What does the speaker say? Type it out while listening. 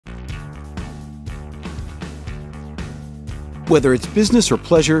Whether it's business or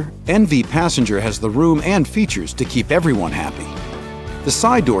pleasure, NV Passenger has the room and features to keep everyone happy. The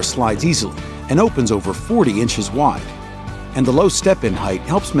side door slides easily and opens over 40 inches wide, and the low step-in height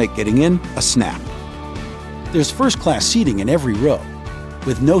helps make getting in a snap. There's first-class seating in every row,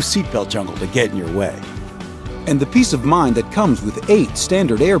 with no seatbelt jungle to get in your way. And the peace of mind that comes with 8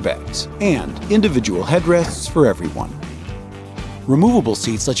 standard airbags and individual headrests for everyone. Removable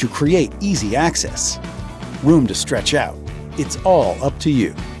seats let you create easy access. Room to stretch out. It's all up to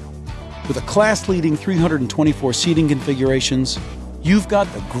you. With a class-leading 324 seating configurations, you've got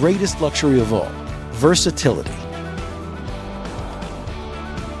the greatest luxury of all, versatility.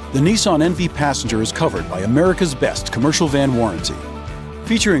 The Nissan NV Passenger is covered by America's best commercial van warranty,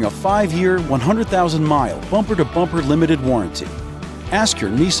 featuring a 5-year, 100,000-mile bumper-to-bumper limited warranty. Ask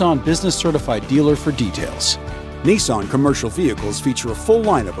your Nissan Business Certified dealer for details. Nissan commercial vehicles feature a full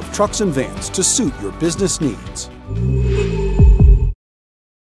lineup of trucks and vans to suit your business needs.